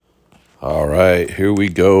All right, here we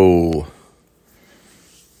go.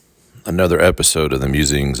 Another episode of the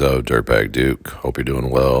Musings of Dirtbag Duke. Hope you're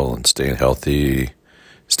doing well and staying healthy,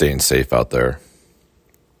 staying safe out there.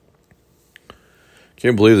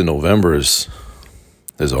 Can't believe that November is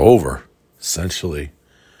over, essentially.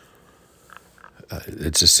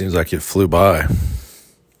 It just seems like it flew by.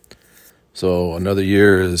 So another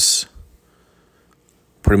year is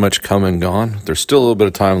pretty much come and gone. There's still a little bit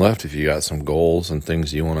of time left if you got some goals and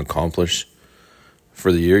things you want to accomplish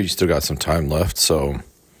for the year. You still got some time left, so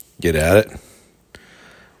get at it.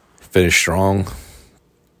 Finish strong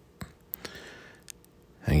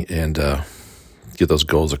and get those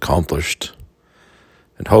goals accomplished.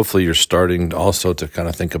 And hopefully you're starting also to kind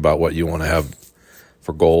of think about what you want to have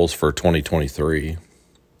for goals for 2023.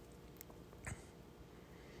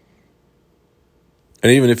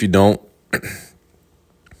 And even if you don't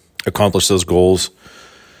accomplish those goals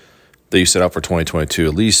that you set out for 2022,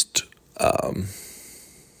 at least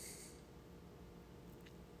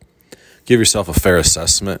give yourself a fair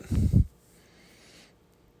assessment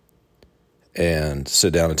and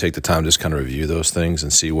sit down and take the time to just kind of review those things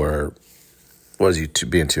and see was you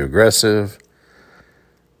being too aggressive,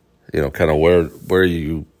 kind of where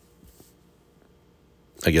you,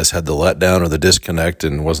 I guess, had the letdown or the disconnect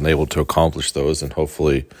and wasn't able to accomplish those, and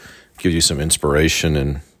hopefully give you some inspiration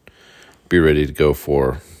and be ready to go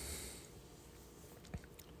for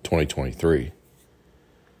 2023.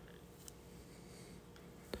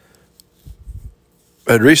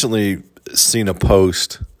 I'd recently seen a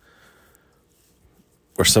post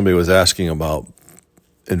where somebody was asking about,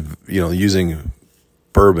 using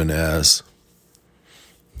bourbon as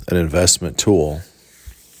an investment tool.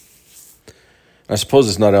 I suppose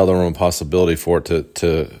it's not out of the realm of possibility for it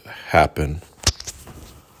to happen.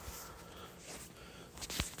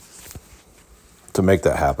 To make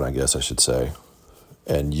that happen, I guess I should say,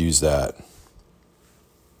 and use that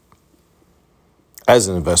as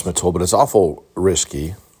an investment tool, but it's awful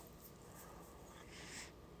risky.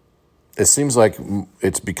 It seems like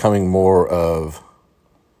it's becoming more of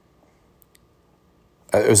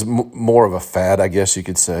a fad, I guess you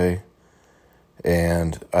could say.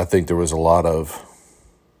 And I think there was a lot of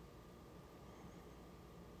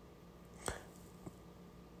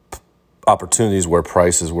opportunities where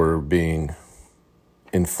prices were being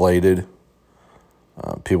inflated.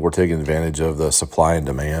 People were taking advantage of the supply and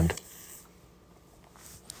demand.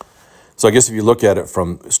 So I guess if you look at it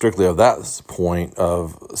from strictly of that point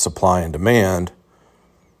of supply and demand,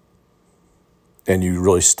 and you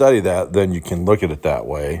really study that, then you can look at it that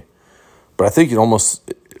way. But I think it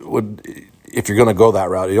almost would, if you're going to go that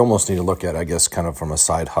route, you almost need to look at it, I guess, kind of from a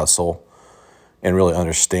side hustle and really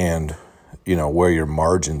understand, where your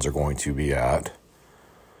margins are going to be at.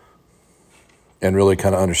 And really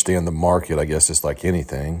kind of understand the market, I guess, just like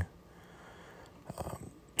anything.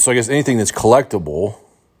 So I guess anything that's collectible,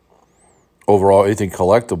 overall, anything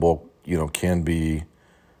collectible,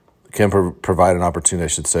 can provide an opportunity, I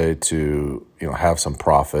should say, to, have some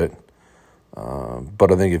profit.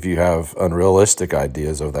 But I think if you have unrealistic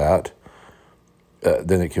ideas of that,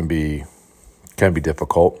 then it can be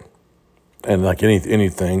difficult. And like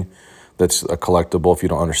anything that's a collectible, if you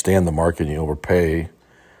don't understand the market and you overpay,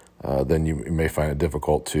 then you may find it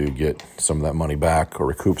difficult to get some of that money back or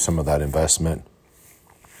recoup some of that investment.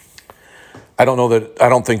 I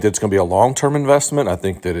don't think that it's going to be a long-term investment. I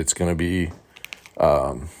think that it's going to be,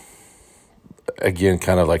 again,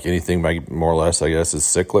 kind of like anything, more or less, I guess, is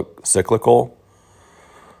cyclical.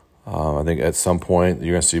 I think at some point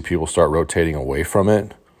you're going to see people start rotating away from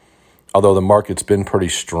it. Although the market's been pretty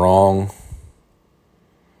strong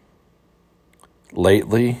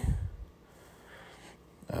lately,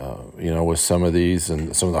 with some of these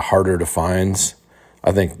and some of the harder to finds.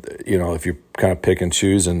 I think, if you kind of pick and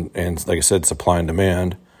choose and like I said, supply and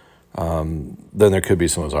demand, then there could be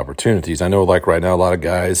some of those opportunities. I know, like right now, a lot of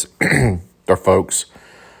guys or folks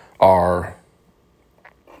are,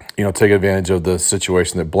 taking advantage of the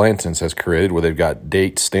situation that Blanton's has created, where they've got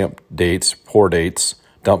dates, stamp dates, pour dates,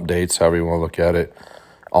 dump dates, however you want to look at it,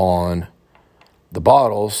 on the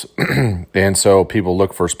bottles. And so people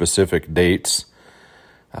look for specific dates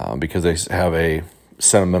because they have a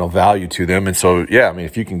sentimental value to them. And so,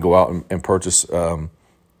 if you can go out and purchase a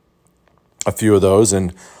few of those,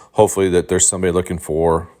 and hopefully that there's somebody looking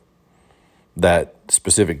for that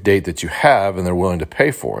specific date that you have and they're willing to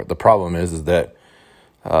pay for it. The problem is that,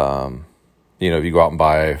 if you go out and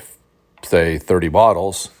buy, say, 30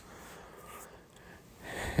 bottles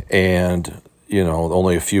and,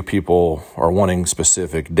 only a few people are wanting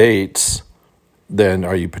specific dates, then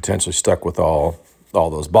are you potentially stuck with all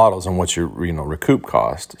those bottles, and what's your recoup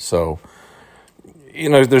cost? So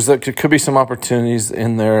there could be some opportunities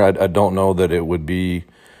in there. I don't know that it would be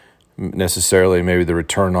necessarily maybe the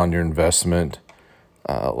return on your investment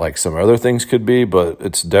like some other things could be, but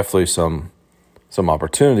it's definitely some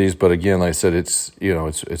opportunities. But again, like I said,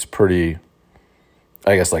 it's pretty,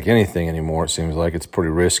 I guess like anything anymore, it seems like it's pretty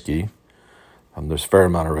risky. There's a fair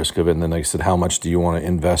amount of risk of it. And then like I said, how much do you want to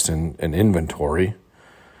invest in inventory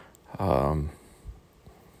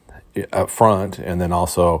up front? And then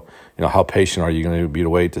also, how patient are you going to be to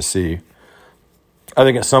wait to see? I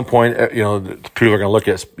think at some point, people are going to look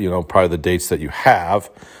at, probably the dates that you have,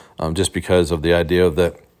 just because of the idea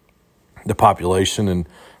that the population and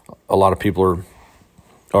a lot of people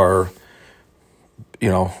are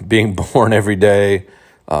being born every day,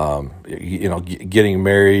 getting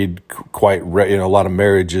married a lot of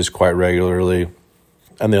marriages quite regularly.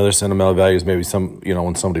 And the other sentimental value is maybe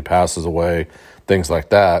when somebody passes away, things like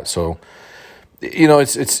that. So,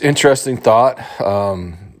 it's interesting thought.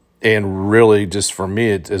 And really, just for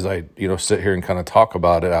me, as I sit here and kind of talk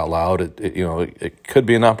about it out loud, it could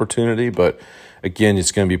be an opportunity, but again,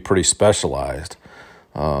 it's going to be pretty specialized.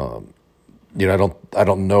 I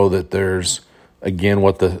don't know that there's, again,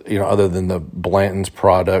 what other than the Blanton's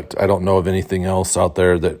product, I don't know of anything else out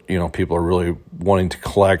there that people are really wanting to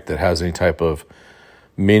collect that has any type of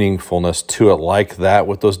meaningfulness to it like that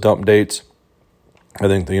with those dump dates. I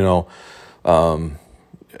think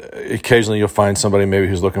occasionally you'll find somebody maybe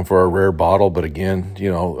who's looking for a rare bottle, but again,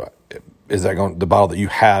 is that the bottle that you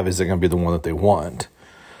have, is it going to be the one that they want?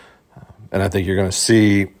 And I think you're going to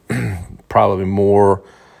see probably more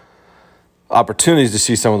opportunities to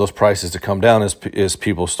see some of those prices to come down as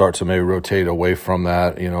people start to maybe rotate away from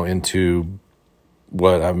that, into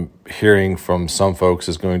what I'm hearing from some folks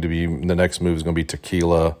is going to be the next move is going to be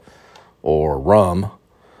tequila or rum.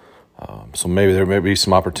 So maybe there may be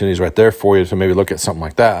some opportunities right there for you to maybe look at something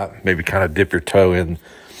like that, maybe kind of dip your toe in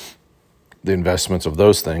the investments of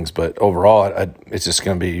those things. But overall, it's just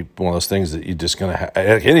going to be one of those things that you're just going to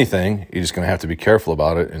like anything, you're just going to have to be careful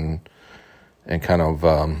about it and kind of,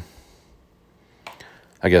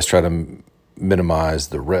 I guess, try to minimize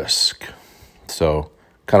the risk. So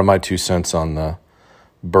kind of my 2 cents on the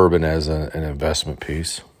bourbon as an investment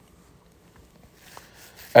piece.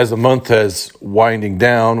 As the month is winding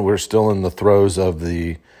down, we're still in the throes of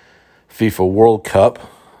the FIFA World Cup.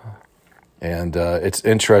 And it's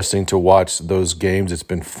interesting to watch those games. It's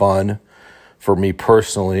been fun for me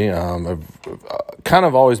personally. I've kind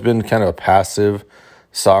of always been kind of a passive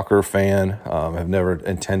soccer fan. I've never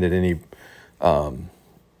attended any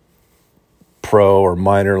pro or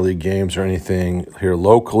minor league games or anything here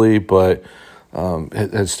locally, but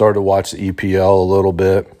had started to watch the EPL a little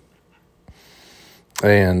bit.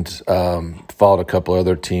 And followed a couple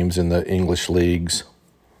other teams in the English leagues.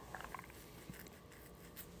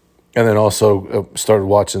 And then also started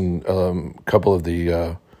watching a couple of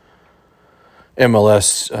the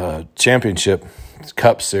MLS Championship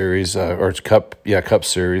Cup Series, Cup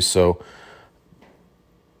Series. So,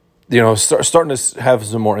 starting to have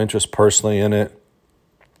some more interest personally in it.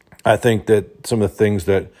 I think that some of the things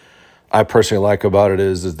that I personally like about it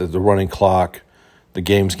is that the running clock, the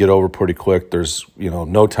games get over pretty quick. There's,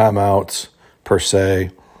 no timeouts per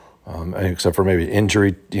se, except for maybe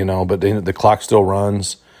injury, but the clock still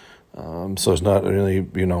runs. So there's not really,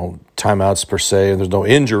 timeouts per se, and there's no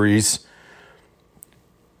injuries,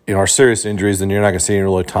 or serious injuries, then you're not going to see any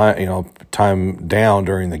really time down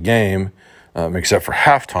during the game, except for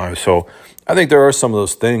halftime. So I think there are some of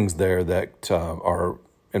those things there that are,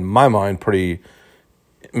 in my mind,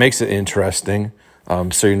 makes it interesting.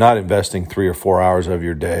 So you're not investing 3 or 4 hours of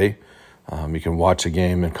your day. You can watch a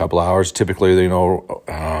game in a couple hours. Typically,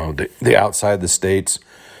 the outside the states,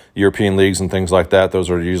 European leagues and things like that, those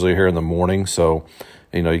are usually here in the morning. So,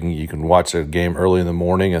 you can watch a game early in the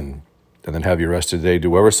morning and then have your rest of the day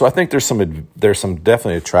do whatever. So I think there's some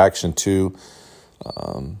definitely attraction to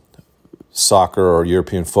soccer or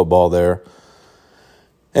European football there.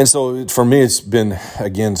 And so for me, it's been,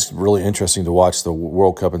 again, it's really interesting to watch the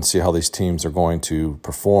World Cup and see how these teams are going to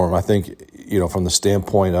perform. I think, from the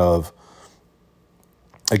standpoint of,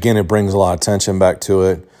 again, it brings a lot of attention back to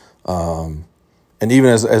it. And even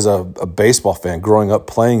as a baseball fan, growing up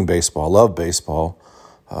playing baseball, I love baseball.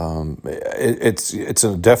 It's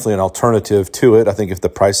definitely an alternative to it. I think if the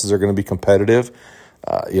prices are going to be competitive,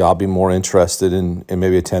 I'll be more interested in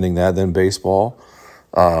maybe attending that than baseball.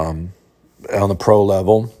 On the pro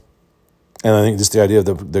level. And I think just the idea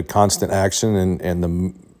of the constant action and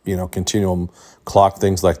the, continuum clock,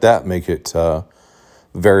 things like that make it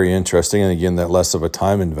very interesting. And again, that less of a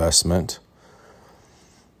time investment.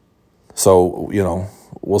 So,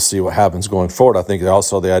 we'll see what happens going forward. I think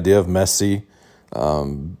also the idea of Messi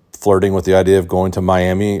flirting with the idea of going to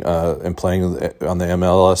Miami and playing on the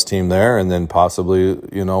MLS team there, and then possibly,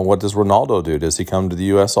 what does Ronaldo do? Does he come to the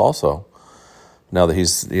U.S. also? Now that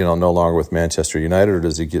he's, no longer with Manchester United, or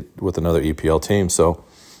does he get with another EPL team? So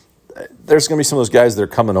there's going to be some of those guys that are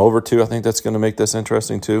coming over too. I think that's going to make this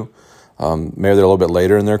interesting too. Maybe they're a little bit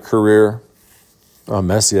later in their career.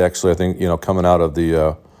 Messi, actually, I think, coming out of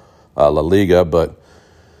the La Liga, but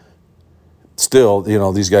still,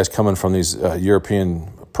 these guys coming from these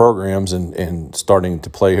European programs and starting to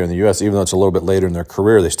play here in the U.S., even though it's a little bit later in their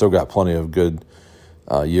career, they still got plenty of good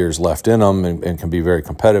years left in them and can be very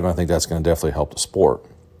competitive. I think that's going to definitely help the sport.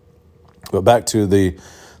 But back to the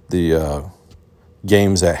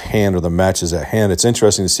games at hand, or the matches at hand, it's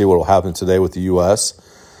interesting to see what will happen today with the U.S.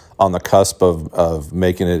 on the cusp of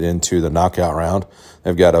making it into the knockout round.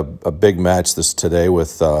 They've got a big match today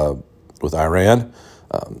with Iran.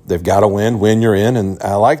 They've got to win, you're in, and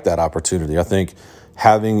I like that opportunity. I think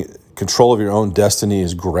having control of your own destiny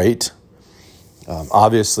is great.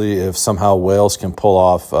 Obviously, if somehow Wales can pull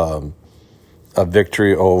off a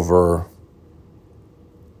victory over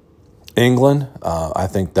England, I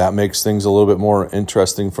think that makes things a little bit more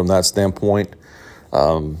interesting from that standpoint.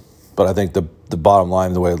 But I think the bottom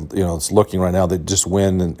line, the way it's looking right now, they just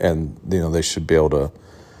win and they should be able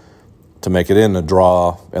to make it in a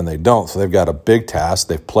draw, and they don't. So they've got a big task.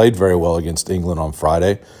 They've played very well against England on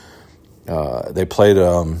Friday. They played,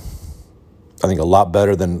 I think, a lot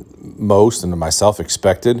better than most and myself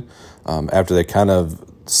expected. After they kind of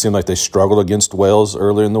seemed like they struggled against Wales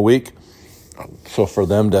earlier in the week. So for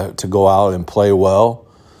them to go out and play well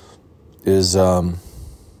is going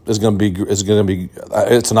to be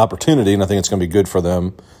it's an opportunity, and I think it's going to be good for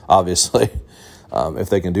them. Obviously, if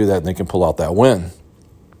they can do that, and they can pull out that win.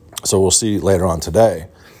 So we'll see later on today.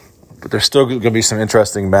 But there's still going to be some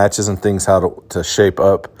interesting matches and things how to shape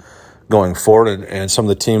up going forward, and some of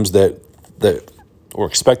the teams that were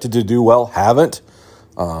expected to do well haven't.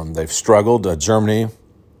 They've struggled. Germany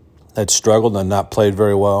had struggled and not played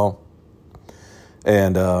very well.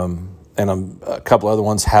 And a couple other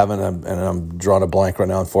ones haven't, and I'm drawing a blank right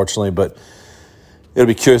now, unfortunately. But it'll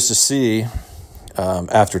be curious to see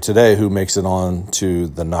after today who makes it on to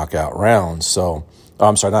the knockout round. So,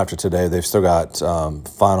 I'm sorry, not after today. They've still got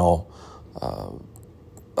final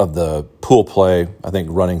of the pool play, I think,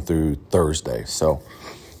 running through Thursday. So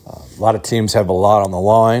a lot of teams have a lot on the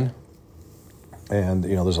line, and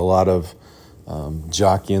there's a lot of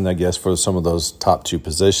jockeying, I guess, for some of those top two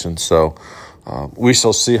positions. So we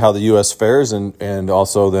shall see how the U.S. fares, and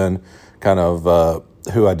also then kind of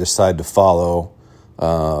who I decide to follow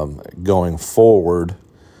going forward,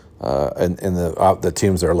 and the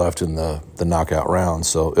teams that are left in the knockout round.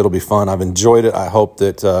 So it'll be fun. I've enjoyed it. I hope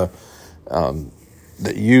that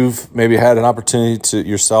that you've maybe had an opportunity to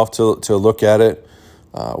yourself to look at it,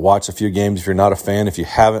 watch a few games if you're not a fan. If you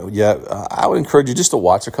haven't yet, I would encourage you just to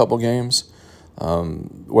watch a couple games,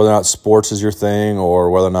 whether or not sports is your thing, or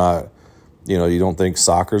whether or not you don't think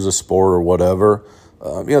soccer is a sport or whatever.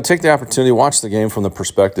 Take the opportunity, watch the game from the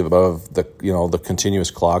perspective of the continuous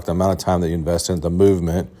clock, the amount of time that you invest in it, the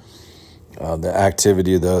movement, the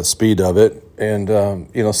activity, the speed of it, and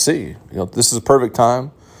see. This is a perfect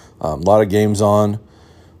time. A lot of games on,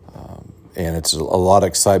 and it's a lot of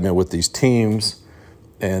excitement with these teams,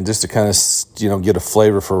 and just to kind of get a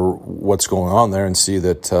flavor for what's going on there and see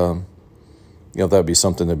that that'd be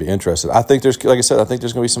something to be interested. I think there's, like I said, going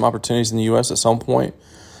to be some opportunities in the U.S. at some point.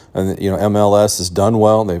 And MLS has done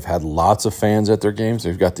well. They've had lots of fans at their games.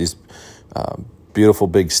 They've got these beautiful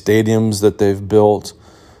big stadiums that they've built.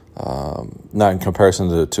 Not in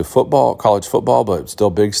comparison to football, college football, but still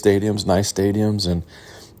big stadiums, nice stadiums, and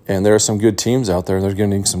there are some good teams out there. They're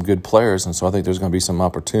getting some good players, and so I think there's going to be some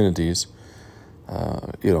opportunities,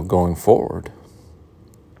 going forward.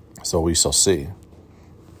 So we shall see.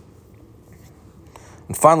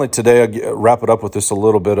 And finally, today I wrap it up with just a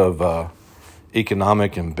little bit of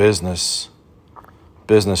economic and business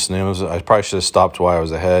news. I probably should have stopped while I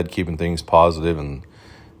was ahead, keeping things positive and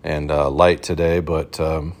light today, but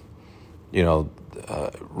I'm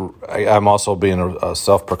also being a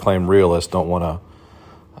self-proclaimed realist. Don't want to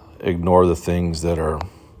ignore the things that are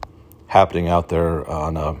happening out there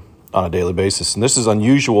on a daily basis. And this is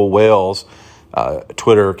Unusual Wales,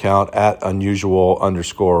 Twitter account at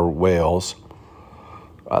 @unusual_Wales.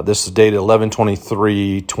 This is dated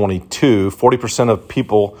 11/23/22. 40% of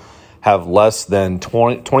people have less than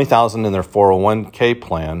 $20,000 in their 401k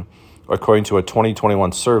plan, according to a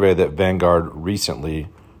 2021 survey that Vanguard recently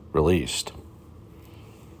released.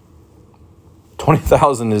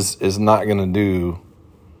 20,000 is not going to do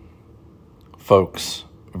folks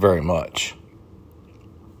very much.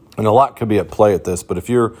 And a lot could be at play at this, but if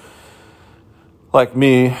you're like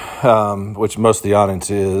me, which most of the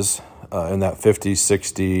audience is, in that 50,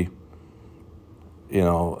 60,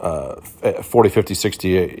 40, 50,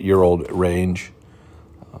 60-year-old range,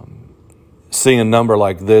 seeing a number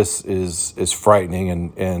like this is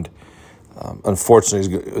frightening, and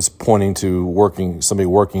unfortunately is pointing to somebody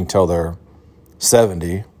working till they're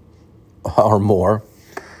 70 or more.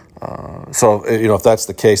 So, if that's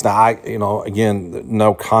the case, now again,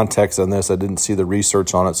 no context on this. I didn't see the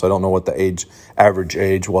research on it, so I don't know what the average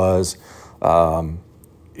age was,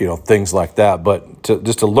 things like that. But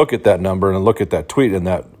to look at that number and look at that tweet in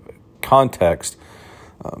that context,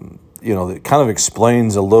 it kind of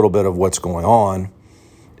explains a little bit of what's going on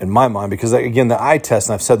in my mind. Because again, the eye test,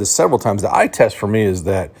 and I've said this several times, the eye test for me is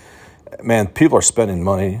that, man, people are spending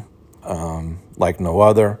money like no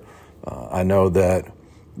other. I know that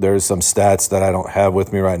there's some stats that I don't have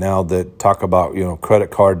with me right now that talk about,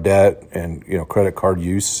 credit card debt and, credit card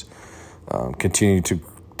use continue to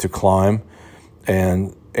climb.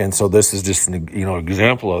 And so this is just an,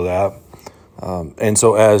 example of that. And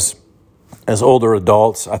so as older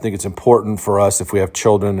adults, I think it's important for us, if we have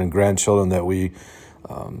children and grandchildren, that we,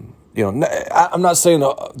 I'm not saying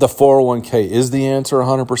the 401k is the answer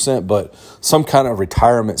 100%, but some kind of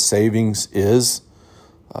retirement savings is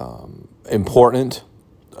important.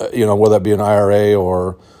 Whether that be an IRA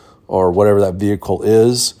or whatever that vehicle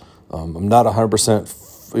is. I'm not 100%,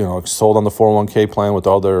 sold on the 401k plan with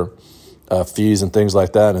all their fees and things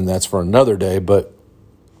like that, and that's for another day. But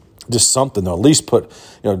just something, though, at least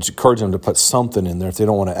encourage them to put something in there. If they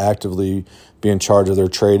don't want to actively be in charge of their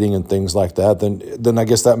trading and things like that, then I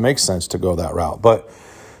guess that makes sense to go that route. But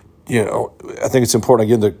I think it's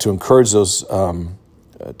important again to encourage those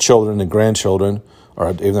children and grandchildren, or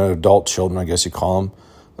even adult children, I guess you call them.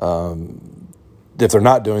 If they're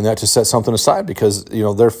not doing that, to set something aside, because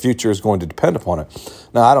their future is going to depend upon it.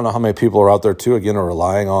 Now, I don't know how many people are out there too, again, are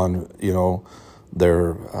relying on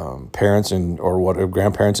their parents or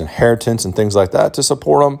grandparents' inheritance and things like that to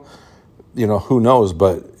support them. Who knows?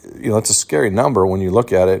 But it's a scary number when you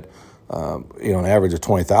look at it. An average of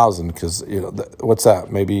 20,000, because what's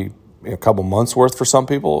that? Maybe a couple months worth for some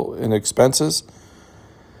people in expenses.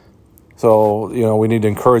 So, we need to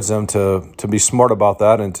encourage them to be smart about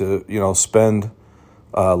that and to, spend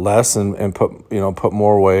less and put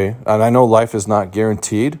more away. And I know life is not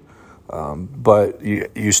guaranteed, but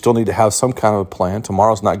you still need to have some kind of a plan.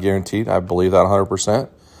 Tomorrow's not guaranteed. I believe that 100%.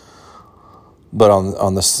 But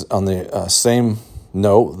on the same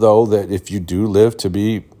note, though, that if you do live to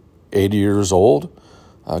be 80 years old,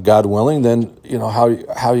 God willing, then, how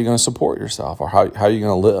are you going to support yourself, or how are you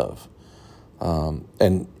going to live?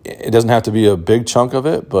 And it doesn't have to be a big chunk of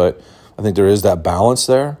it, but I think there is that balance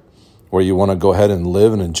there where you want to go ahead and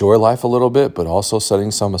live and enjoy life a little bit, but also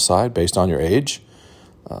setting some aside based on your age.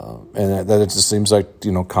 And that it just seems like,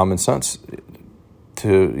 common sense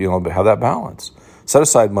to, have that balance. Set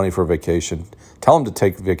aside money for vacation. Tell them to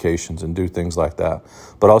take vacations and do things like that,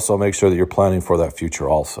 but also make sure that you're planning for that future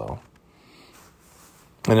also.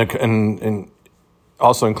 And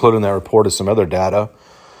also included in that report is some other data.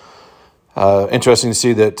 Interesting to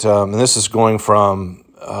see that, and this is going from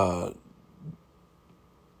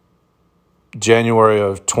January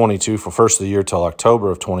of 22 for first of the year till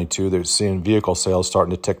October of 22. They're seeing vehicle sales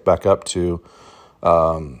starting to tick back up to,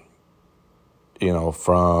 from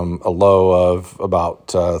a low of about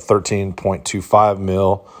 13.25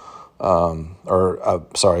 mil,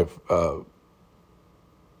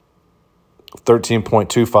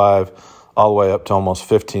 13.25 all the way up to almost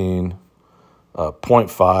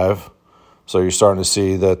 15.5. So you're starting to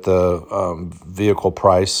see that the vehicle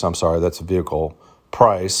price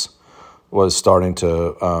was starting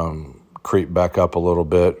to creep back up a little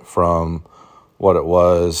bit from what it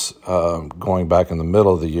was going back in the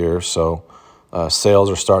middle of the year. So sales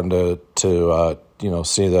are starting to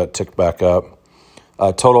see that tick back up.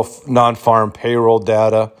 Total non-farm payroll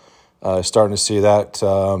data, starting to see that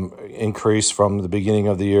increase from the beginning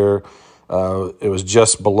of the year. It was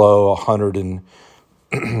just below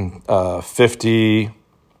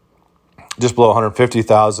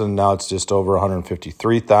 150,000. Now it's just over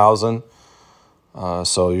 153,000.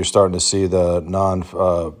 So you're starting to see the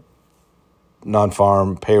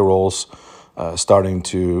non-farm payrolls starting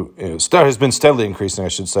to has been steadily increasing, I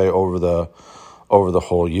should say, over the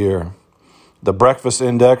whole year. The breakfast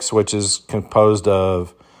index, which is composed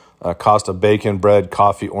of cost of bacon, bread,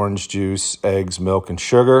 coffee, orange juice, eggs, milk, and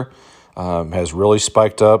sugar, has really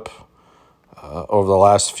spiked up over the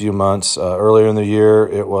last few months. Earlier in the year,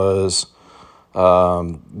 it was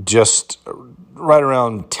just right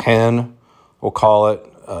around 10, we'll call it,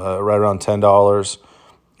 right around $10.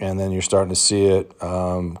 and then you're starting to see it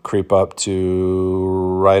creep up to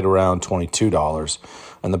right around $22.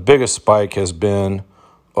 And the biggest spike has been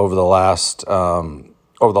over the last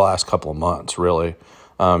couple of months, really.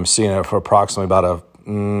 Seeing it for approximately about a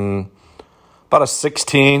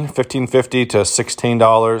 $15.50 to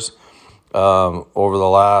 $16 over the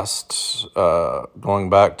last going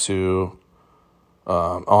back to.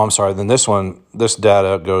 I'm sorry. Then this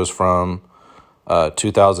data goes from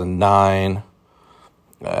 2009.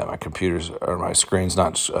 My screen's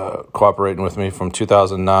not cooperating with me, from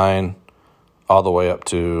 2009 all the way up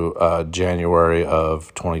to January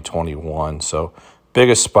of 2021. So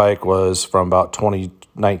biggest spike was from about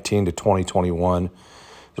 2019 to 2021 is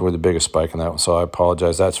where the biggest spike in that one. So I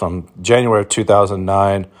apologize. That's from January of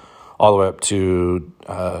 2009 all the way up to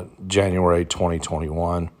January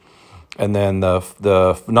 2021. And then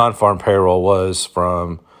the non-farm payroll was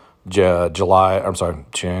from January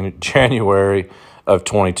of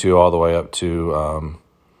 22 all the way up to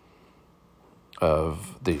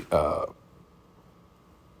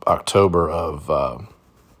October of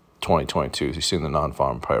 2022. You've seen the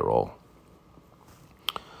non-farm payroll.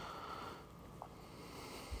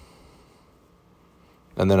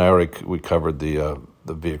 And then we covered the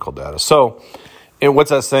vehicle data. So, and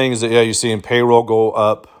what's that saying is that you're seeing payroll go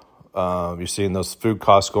up. You're seeing those food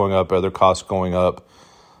costs going up, other costs going up,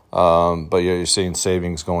 but you're seeing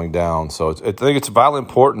savings going down. So I think it's vitally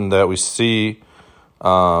important that we see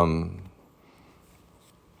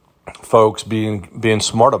folks being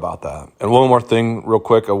smart about that. And one more thing real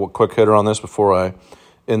quick, a quick hitter on this before I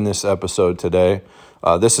end this episode today.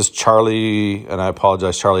 This is Charlie, and I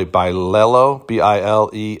apologize, Charlie Bilello,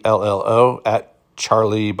 Bilello, at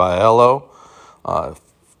Charlie Bilello,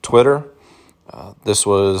 Twitter. This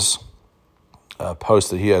was a post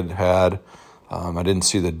that he had. I didn't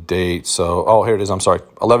see the date. So, here it is. I'm sorry.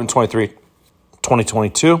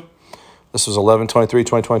 11/23/2022. This was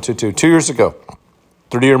 11/23/2022. 2 years ago,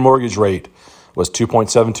 30-year mortgage rate was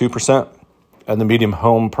 2.72%, and the median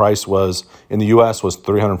home price in the U.S. was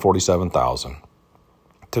 $347,000.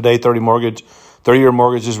 Today, 30-year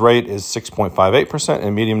mortgages rate is 6.58%,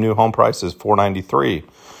 and median new home price is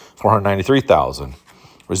 $493,000.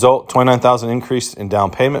 Result, $29,000 increase in down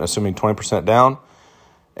payment, assuming 20% down,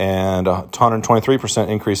 and 123%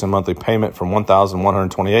 increase in monthly payment from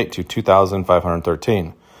 $1,128 to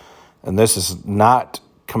 $2,513. And this does not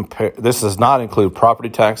include property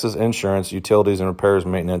taxes, insurance, utilities, and repairs,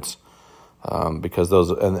 maintenance, because those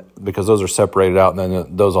are separated out, and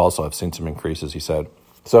then those also have seen some increases, he said.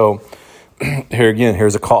 So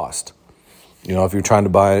here's a cost. If you're trying to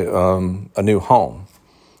buy a new home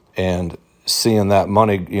and seeing that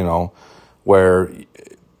money, where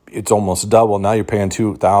it's almost double. Now you're paying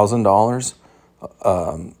 $2,000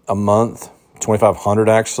 a month, $2,500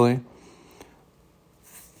 actually.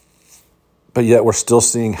 But yet we're still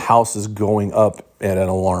seeing houses going up at an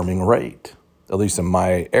alarming rate, at least in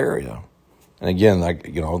my area. And again,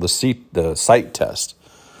 the site test,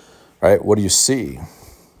 right? What do you see?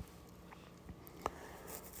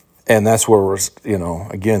 And that's where we're,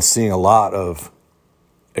 again, seeing a lot of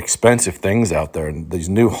expensive things out there, and these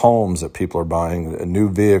new homes that people are buying, new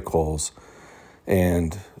vehicles,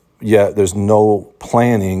 and yet there's no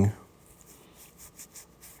planning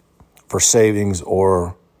for savings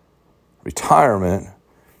or retirement.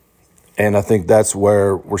 And I think that's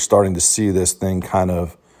where we're starting to see this thing kind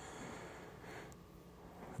of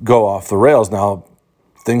go off the rails. Now,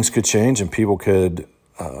 things could change, and people could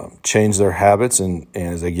change their habits, and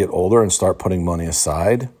as they get older and start putting money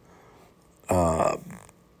aside.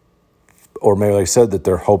 Or maybe, like I said, that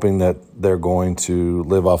they're hoping that they're going to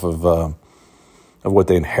live off of what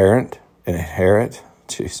they inherit.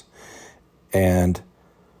 Jeez. And,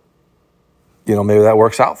 maybe that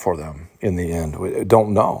works out for them in the end. We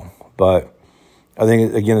don't know. But I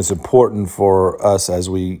think, again, it's important for us as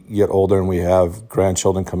we get older and we have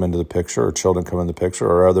grandchildren come into the picture, or children come into the picture,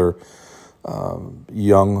 or other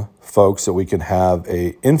young folks that we can have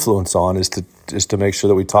a influence on, is to make sure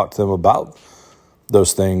that we talk to them about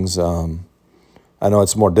those things. I know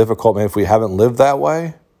it's more difficult, maybe, if we haven't lived that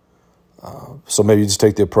way. So maybe you just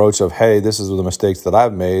take the approach of, hey, this is the mistakes that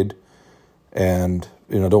I've made, and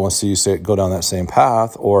don't want to see you go down that same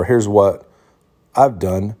path, or here's what I've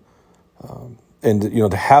done. And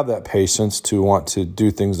to have that patience, to want to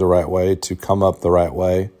do things the right way, to come up the right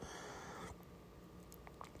way,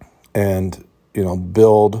 and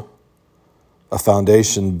build a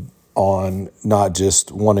foundation on not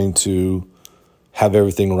just wanting to have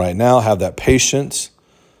everything right now, have that patience,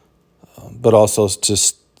 but also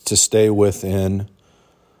to stay within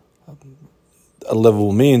a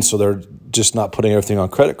livable means, so they're just not putting everything on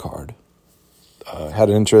credit card. had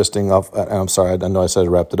an interesting, I'm sorry, I know I said I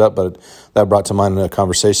wrapped it up, but that brought to mind a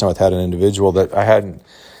conversation I've had an individual that I hadn't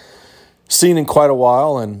seen in quite a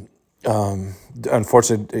while, and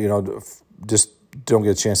unfortunately, just don't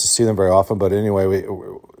get a chance to see them very often. But anyway,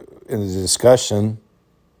 in the discussion,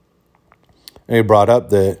 he brought up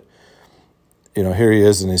that, here he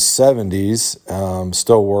is in his 70s,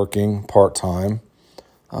 still working part-time,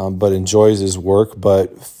 but enjoys his work,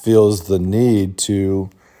 but feels the need to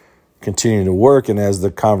continue to work. And as the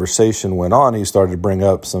conversation went on, he started to bring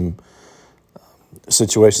up some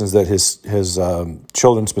situations that his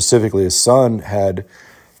children, specifically his son, had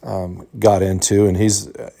got into, and he's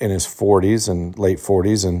in his 40s and late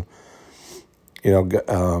 40s, and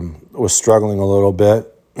was struggling a little bit,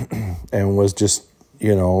 and was just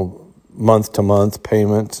month to month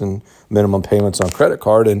payments and minimum payments on credit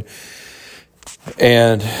card, and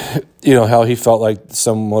how he felt like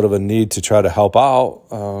somewhat of a need to try to help out,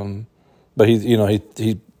 but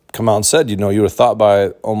he come out and said, you would have thought by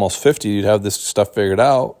almost 50 you'd have this stuff figured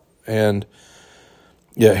out, and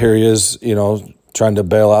yet here he is, trying to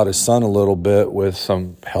bail out his son a little bit with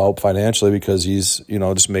some help financially, because he's,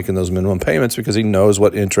 just making those minimum payments because he knows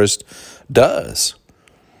what interest does.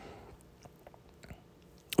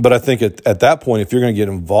 But I think at that point, if you're going to get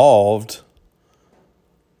involved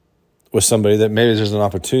with somebody, that maybe there's an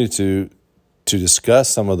opportunity to discuss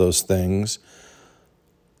some of those things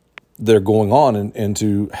that are going on, and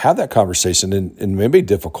to have that conversation, and maybe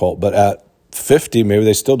difficult, but at 50, maybe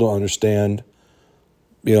they still don't understand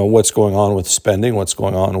what's going on with spending, what's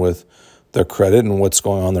going on with their credit, and what's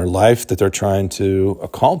going on in their life that they're trying to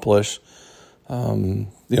accomplish.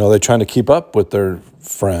 They're trying to keep up with their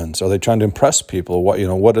friends. Are they trying to impress people?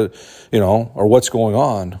 Or what's going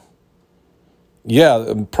on?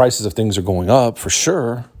 Yeah, prices of things are going up for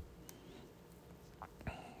sure.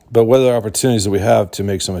 But what are the opportunities that we have to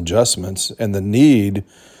make some adjustments, and the need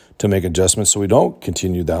to make adjustments so we don't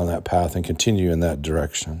continue down that path and continue in that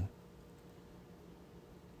direction?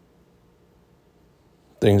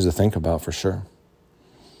 Things to think about for sure.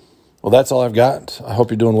 Well, that's all I've got. I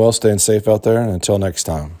hope you're doing well, staying safe out there, and until next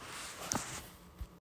time.